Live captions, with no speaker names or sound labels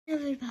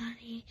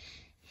Everybody,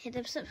 hit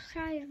the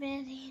subscribe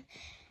button,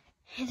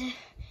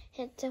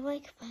 hit the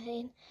like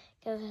button,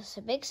 give us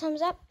a big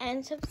thumbs up,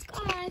 and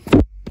subscribe.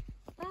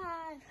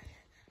 Bye.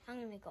 I'm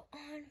gonna go on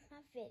with my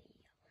video.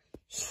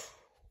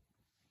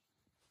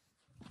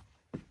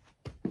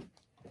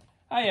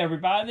 Hi,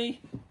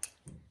 everybody.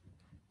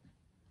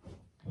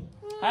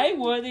 Hi,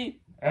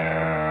 Woody.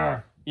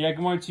 Yeah, good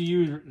morning to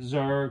you,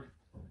 Zerg.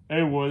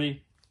 Hey,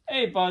 Woody.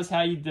 Hey, Buzz.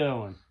 How you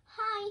doing?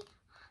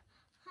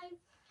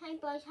 Hi,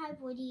 Buzz. Hi,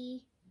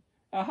 Woody.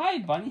 Hi,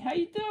 Bunny. How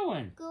you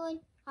doing? Good.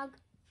 Hug.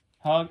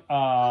 Hug.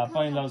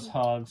 Bunny hug, loves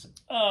hug.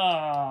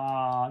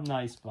 hugs.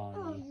 Nice, Bunny.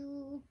 Oh,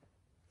 you.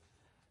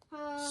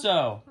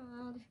 So,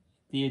 Hug.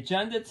 the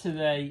agenda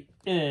today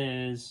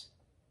is...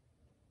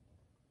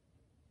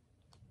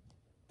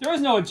 There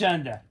is no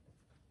agenda.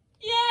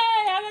 Yay!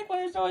 I like when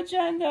there's no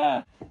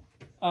agenda.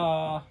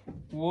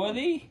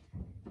 Woody?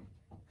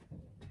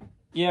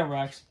 Yeah,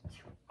 Rex.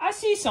 I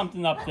see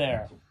something up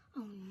there.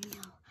 Oh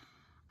no,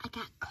 I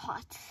got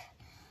caught.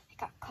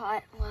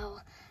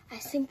 Well, I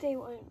think they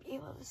won't be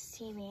able to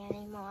see me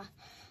anymore.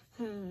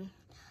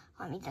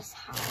 Let me just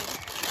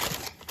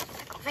hide.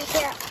 Right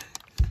here.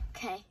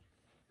 Okay.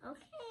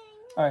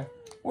 Alright,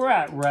 we're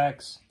at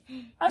Rex.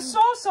 I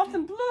saw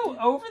something blue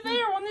over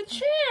there on the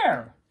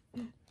chair.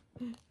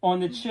 On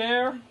the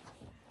chair?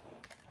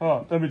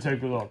 Oh, let me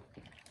take a look.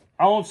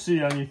 I don't see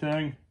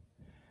anything.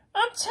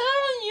 I'm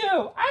telling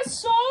you, I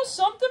saw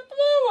something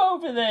blue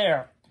over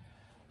there.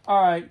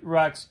 All right,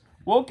 Rex,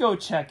 we'll go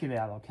check it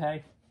out,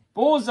 okay?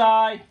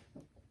 Bullseye.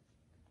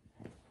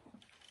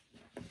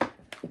 All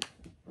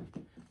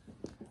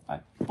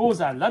right,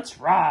 Bullseye, let's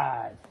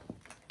ride.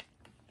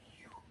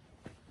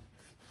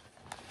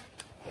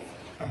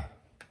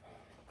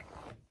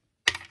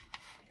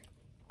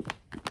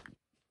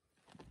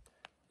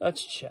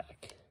 Let's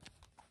check.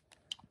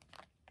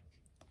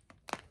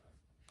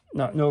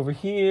 Nothing over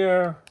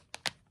here.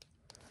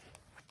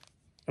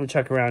 Let me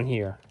check around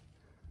here.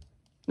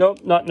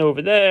 Nope, nothing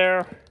over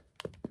there.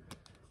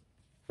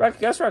 Rex,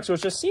 guess Rex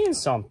was just seeing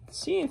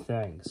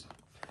things.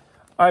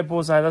 All right,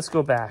 Bullseye, let's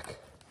go back.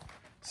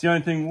 See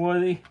anything,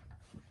 Woody?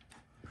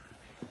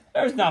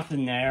 There's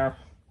nothing there.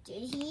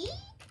 Did he?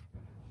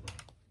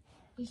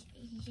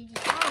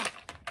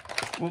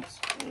 Whoops.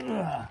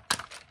 Ugh.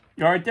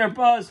 You all right there,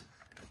 Buzz?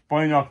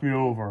 Bunny knocked me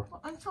over.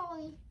 I'm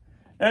sorry.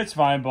 It's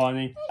fine,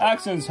 Bunny.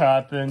 Accidents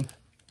happen.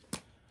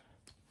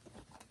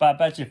 But I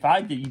bet you if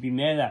I did, you'd be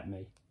mad at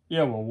me.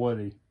 Yeah, well,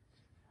 Woody.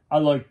 I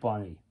like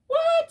Bunny.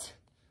 What?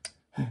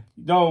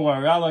 Don't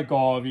worry, I like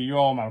all of you. You're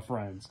all my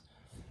friends.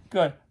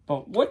 Good.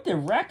 But what did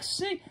Rex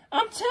see?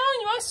 I'm telling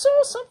you, I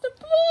saw something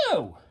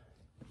blue.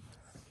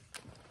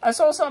 I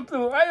saw something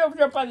blue right over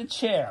there by the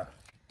chair.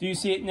 Do you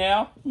see it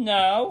now?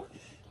 No.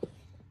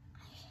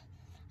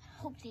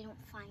 I hope they don't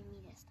find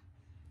me this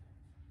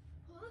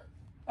time.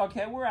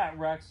 Okay, we're at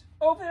Rex.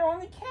 Over there on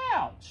the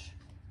couch.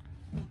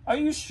 Are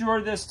you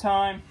sure this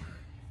time?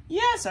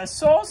 Yes, I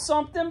saw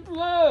something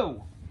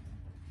blue.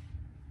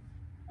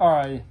 All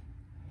right.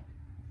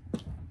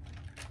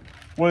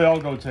 Well,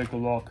 I'll go take a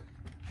look.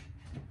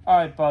 All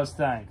right, Buzz,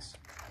 thanks.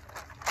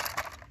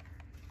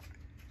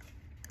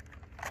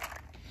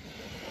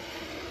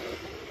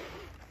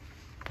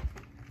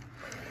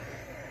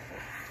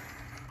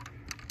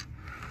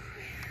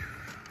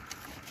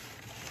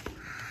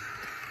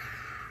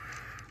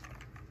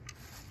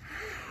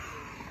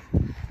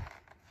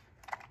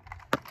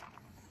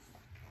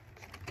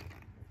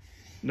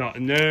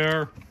 Nothing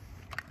there.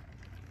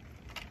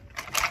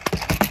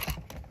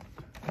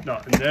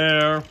 Nothing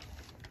there.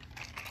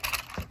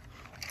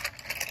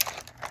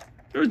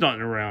 There's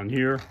nothing around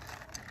here.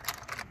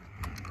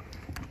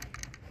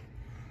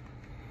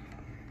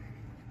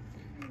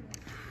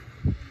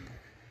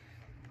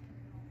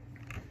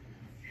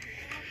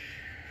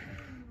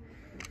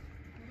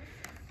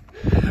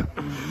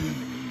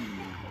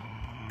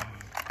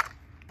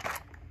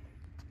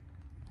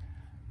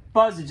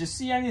 Buzz, did you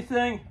see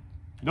anything?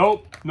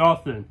 Nope,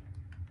 nothing.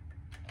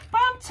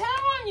 But I'm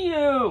telling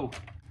you!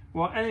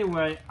 Well,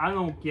 anyway, I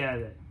don't get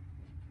it.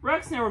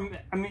 Rex never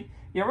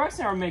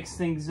makes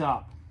things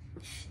up.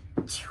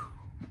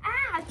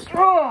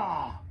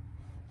 Oh!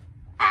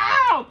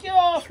 Ow! Get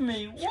off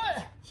me!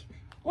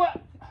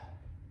 What?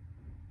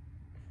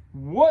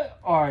 What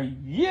are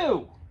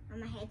you?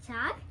 I'm a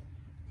hedgehog.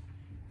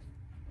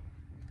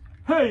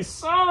 Hey,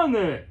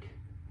 Sonic!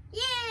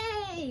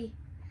 Yay!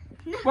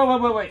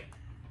 Wait.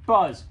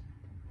 Buzz,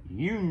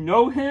 you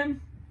know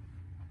him?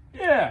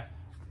 Yeah.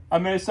 I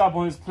may have stopped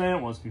on his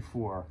planet once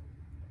before.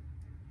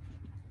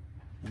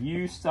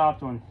 You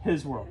stopped on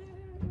his world.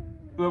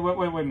 Wait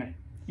a minute.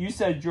 You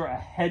said you're a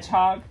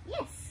hedgehog?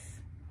 Yes.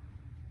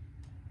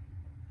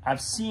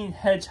 I've seen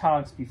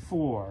hedgehogs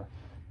before,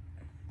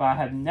 but I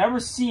have never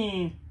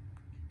seen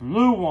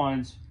blue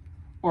ones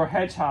or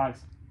hedgehogs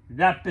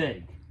that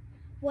big.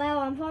 Well,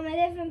 I'm from a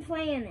different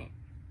planet.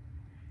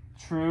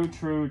 True.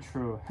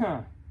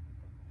 Huh.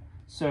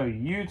 So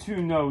you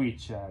two know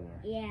each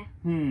other. Yeah.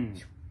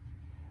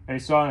 Hey,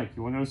 Sonic,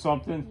 you want to know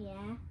something?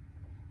 Yeah.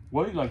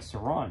 Woody likes to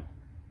run.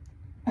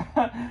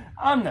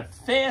 I'm the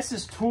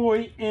fastest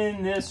toy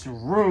in this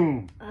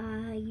room.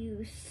 Are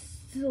you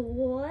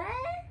sure?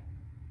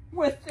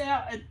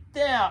 Without a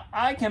doubt,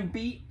 I can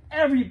beat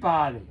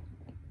everybody.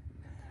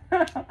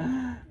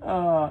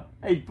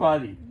 Hey,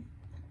 buddy,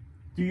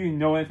 do you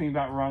know anything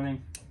about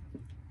running?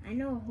 I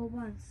know a whole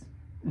bunch.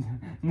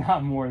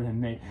 Not more than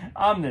me.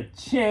 I'm the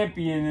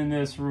champion in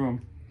this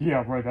room.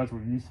 Yeah, right, that's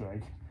what you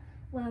say.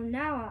 Well,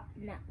 now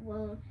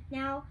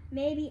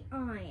maybe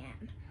I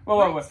am.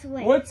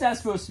 Wait. What's that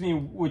supposed to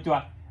mean? What do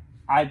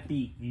I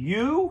beat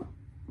you?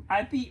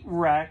 I beat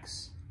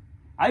Rex.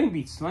 I can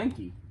beat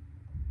Slinky.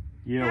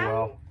 Yeah,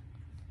 well.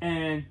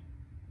 And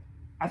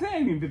I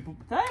think did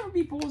I ever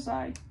beat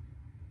Bullseye?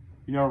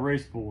 You know, I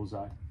raced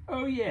Bullseye.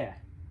 Oh, yeah.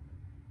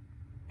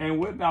 And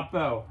what about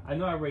Bo? I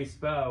know I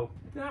raced Bo.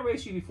 Did I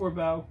race you before,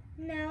 Bo?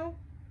 No.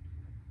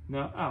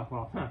 No? Oh,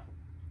 well, huh.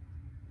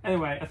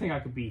 Anyway, I think I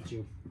could beat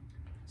you.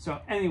 So,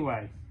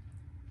 anyway,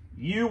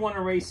 you want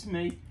to race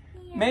me?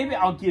 Yeah. Maybe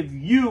I'll give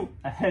you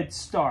a head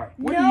start.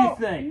 What do you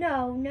think?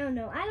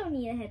 No. I don't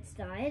need a head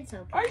start. It's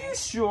okay. Are you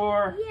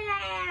sure?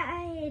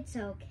 Yeah, it's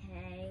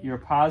okay. You're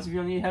positive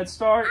you'll need a head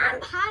start? I'm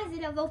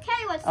positive.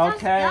 Okay, let's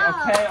just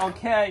go.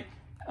 Okay.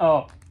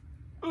 Oh.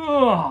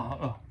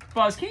 Ugh.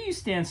 Buzz, can you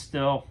stand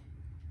still?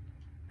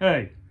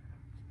 Hey,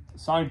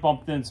 Sonic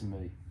bumped into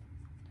me.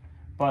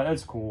 But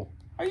that's cool.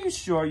 Are you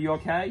sure? You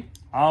okay?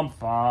 I'm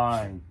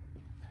fine.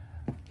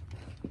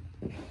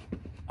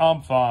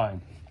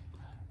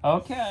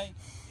 Okay.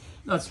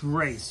 Let's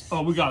race.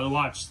 Oh, we gotta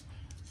watch.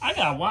 I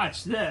gotta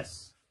watch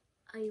this.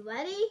 Are you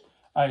ready?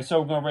 Alright, so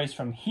we're gonna race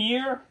from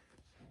here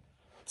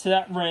to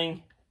that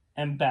ring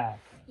and back.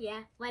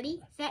 Yeah.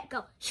 Ready, set,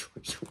 go.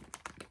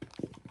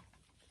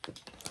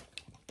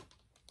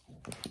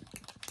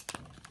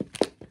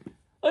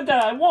 Look at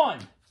that, I won.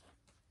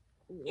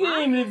 What? You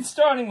didn't even leave the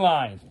starting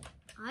line.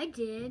 I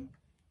did.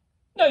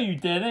 No, you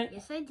didn't.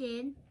 Yes, I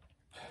did.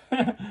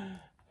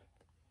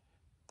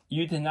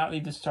 You did not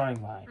leave the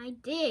starting line. I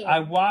did. I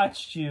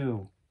watched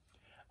you.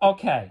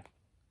 Okay,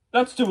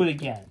 let's do it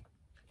again.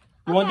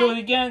 You want to do it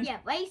again? Yeah,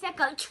 ready, set,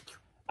 go.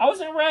 I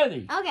wasn't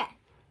ready. Okay.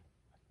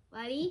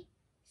 Ready,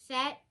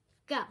 set,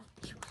 go.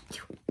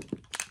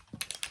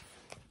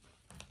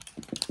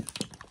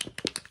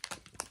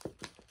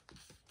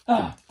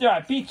 There,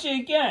 I beat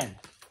you again.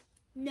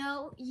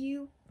 No,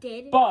 you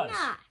did Buzz,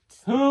 not.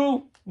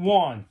 who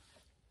won?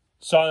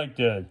 Sonic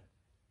did.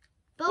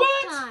 Both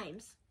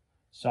times.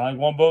 Sonic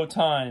won both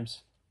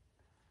times.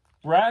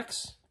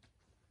 Rex?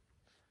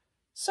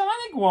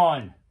 Sonic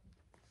won.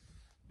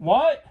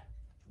 What?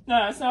 No,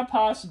 that's not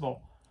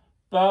possible.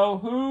 Bo,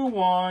 who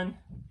won?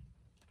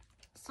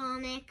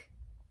 Sonic.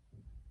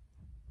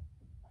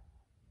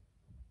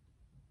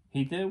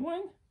 He did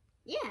win?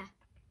 Yeah.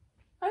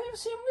 I didn't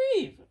see him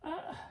leave.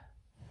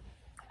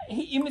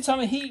 You mean tell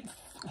me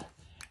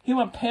he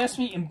went past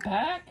me and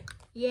back?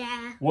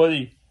 Yeah.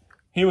 Woody,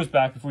 he was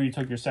back before you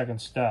took your second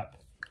step.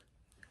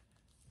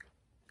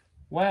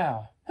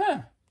 Wow.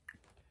 Huh.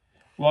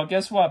 Well,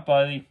 guess what,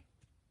 buddy?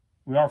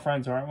 We are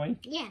friends, aren't we?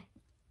 Yeah.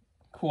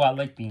 Cool, I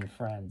like being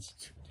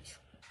friends.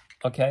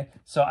 Okay,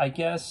 so I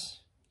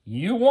guess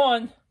you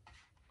won.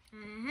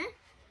 Uh-huh.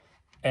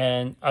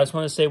 And I just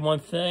want to say one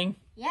thing.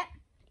 Yep.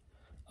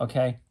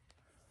 Okay.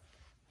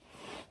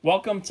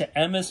 Welcome to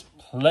Emma's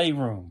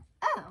Playroom.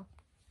 Oh.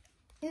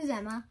 Who's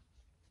Emma?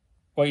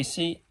 Well, you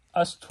see,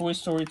 us Toy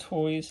Story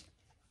toys,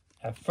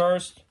 at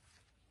first,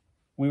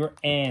 we were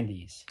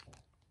Andy's.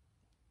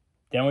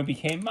 Then we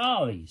became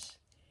Molly's.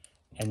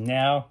 And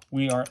now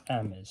we are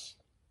Emma's.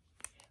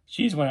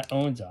 She's one that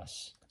owns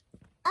us.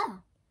 Oh.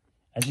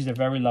 And she's a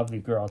very lovely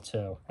girl,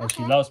 too. And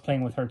Okay. she loves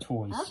playing with her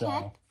toys. Okay.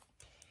 So.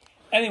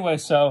 Anyway,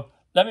 so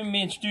let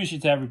me introduce you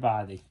to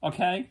everybody,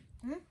 okay?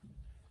 Hmm?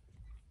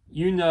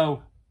 You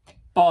know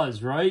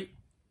Buzz, right?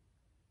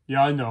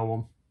 Yeah, I know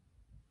him.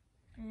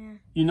 Yeah.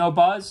 You know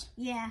Buzz?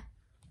 Yeah.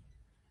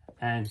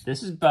 And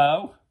this is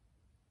Bo.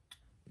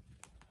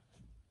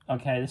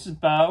 Okay, this is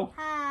Bo.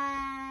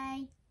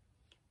 Hi.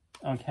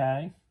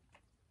 Okay.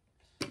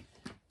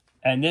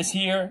 And this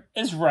here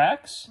is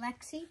Rex.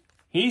 Lexi.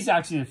 He's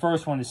actually the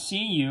first one to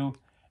see you,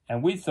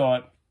 and we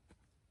thought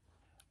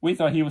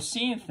he was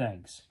seeing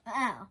things.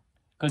 Oh.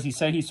 Because he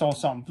said he saw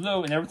something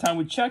blue, and every time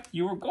we checked,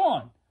 you were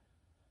gone.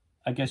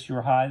 I guess you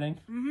were hiding.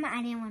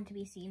 I didn't want to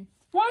be seen.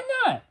 Why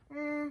not?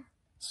 Uh,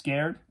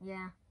 Scared?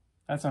 yeah.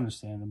 That's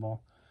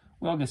understandable.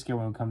 We all get scared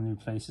when we come to new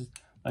places.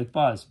 Like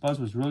Buzz. Buzz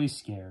was really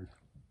scared.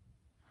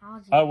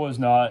 I was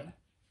not.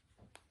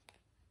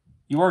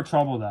 You were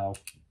trouble, though.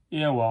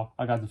 Yeah, well,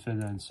 I got to fit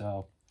in,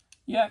 so.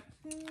 Yep.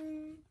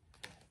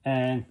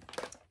 And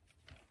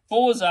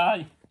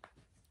Bullseye.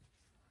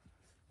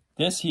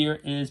 This here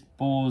is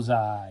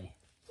Bullseye.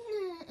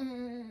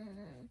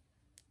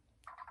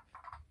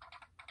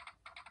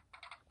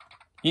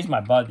 He's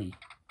my buddy.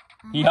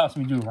 He helps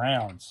me do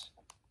rounds.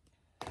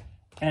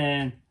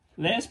 And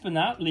last but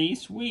not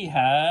least, we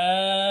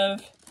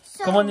have...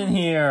 Come on in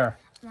here.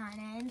 My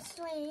name's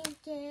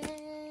Slinky.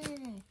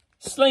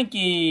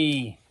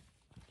 Slinky.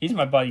 He's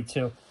my buddy,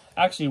 too.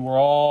 Actually, we're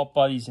all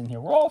buddies in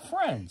here. We're all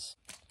friends.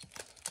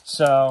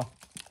 So,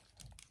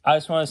 I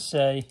just want to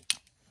say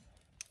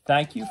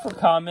thank you for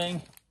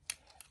coming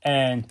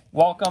and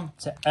welcome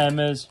to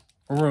Emma's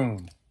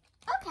room.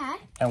 Okay.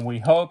 And we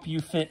hope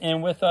you fit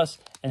in with us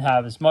and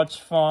have as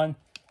much fun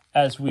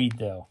as we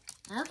do.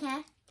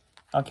 Okay.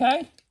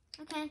 Okay?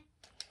 Okay.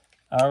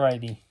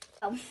 Alrighty.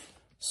 Oh.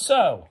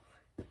 So,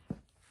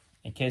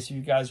 in case you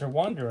guys are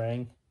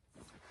wondering,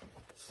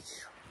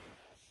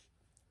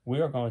 we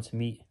are going to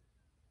meet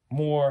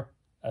more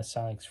of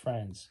Sonic's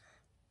friends.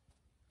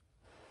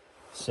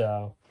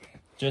 So,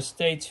 just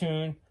stay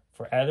tuned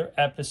for other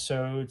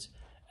episodes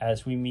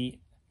as we meet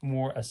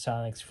more of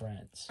Sonic's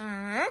friends.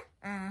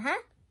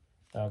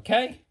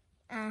 Okay?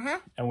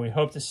 And we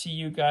hope to see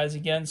you guys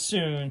again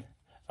soon.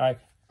 All right.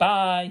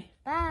 Bye.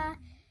 Bye.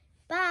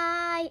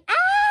 Bye.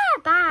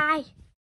 Bye.